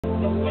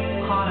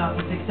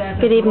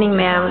Good evening,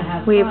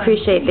 ma'am. We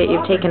appreciate that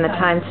you've taken the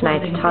time tonight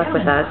to talk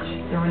with us.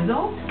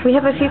 We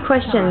have a few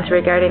questions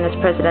regarding this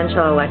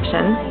presidential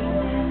election.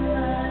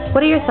 What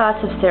are your thoughts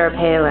of Sarah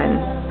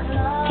Palin?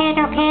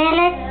 Kato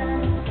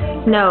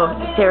Palin? No,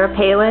 Sarah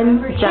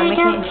Palin, John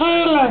Kato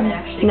McCain.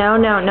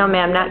 Palin. No,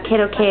 ma'am, not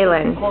Kato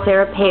Palin.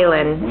 Sarah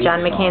Palin,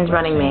 John McCain's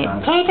running mate.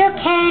 Kato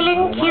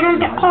Palin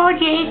killed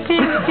O.J.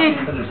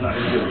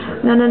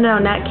 Simpson. No,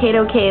 not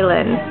Kato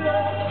Palin.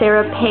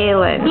 Sarah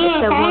Palin.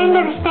 Yes, I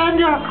understand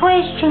your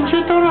questions.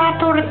 You don't have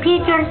to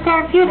repeat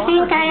yourself. You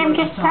think I am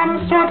just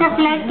some sort of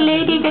like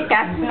lady that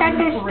doesn't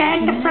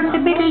understand from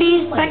the Middle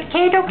East, but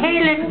Kato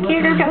Palin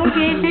killed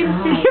O.J.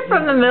 Simpson. You're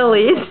from the Middle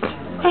East.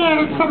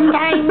 Well,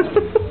 sometimes.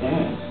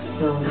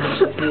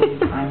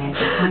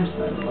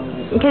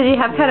 Because you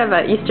have kind of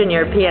an Eastern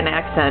European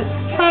accent.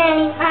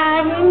 Well,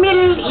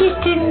 Middle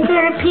Eastern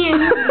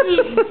European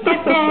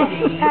but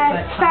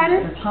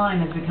son.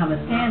 Time has become a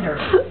standard.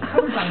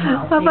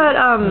 How about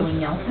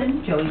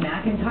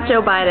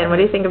Joe Biden? What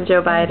do you think of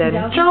Joe Biden?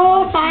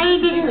 Joe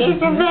Biden is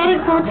a very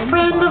good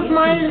friend of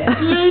my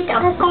late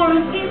uncle,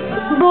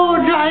 Bo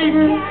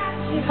Biden,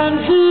 and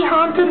he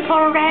hunted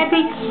for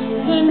rabbits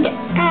in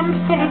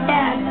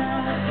Amsterdam.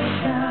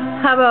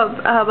 How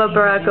about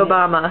Barack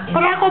Obama?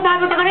 Barack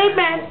Obama's a great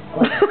man.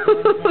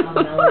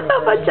 How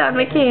about John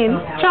McCain?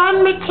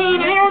 John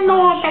McCain, I don't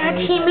know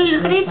about him. He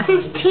grits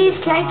his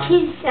teeth like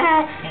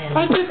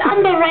his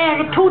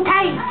underwear too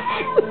tight.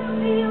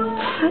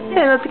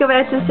 Okay, let's go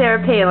back to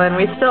Sarah Palin.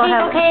 We still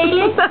have...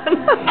 Palin?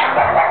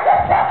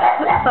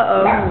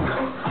 Uh-oh.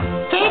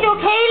 Kato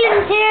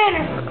Palin's here.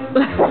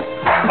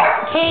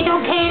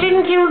 Kato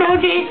Palin killed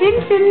O.J.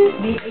 Simpson.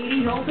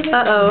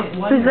 Uh-oh.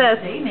 Who's this?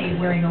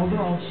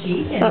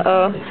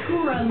 Uh-oh.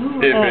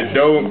 If it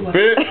don't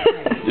fit,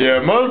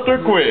 you must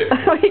have quit.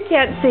 We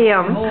can't see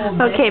him.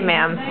 Okay,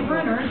 ma'am.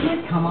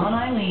 Come on,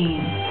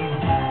 Eileen.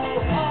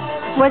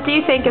 What do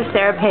you think of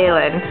Sarah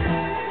Palin?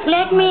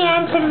 Let me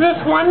answer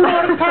this one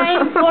more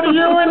time for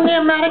you and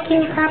the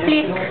American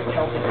public.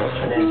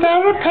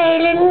 Sarah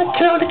Palin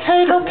killed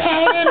Kato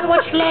Palin,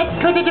 which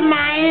led to the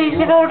demise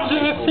of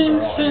O.J.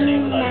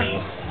 Simpson.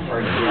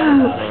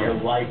 Your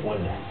life was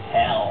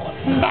hell.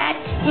 That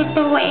is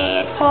the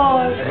way it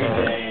falls.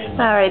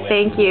 All right,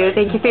 thank you.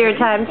 Thank you for your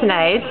time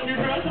tonight,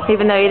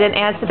 even though you didn't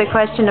answer the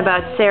question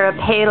about Sarah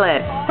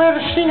Palin. Well,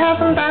 she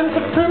hasn't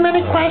answered too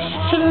many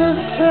questions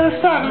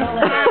herself.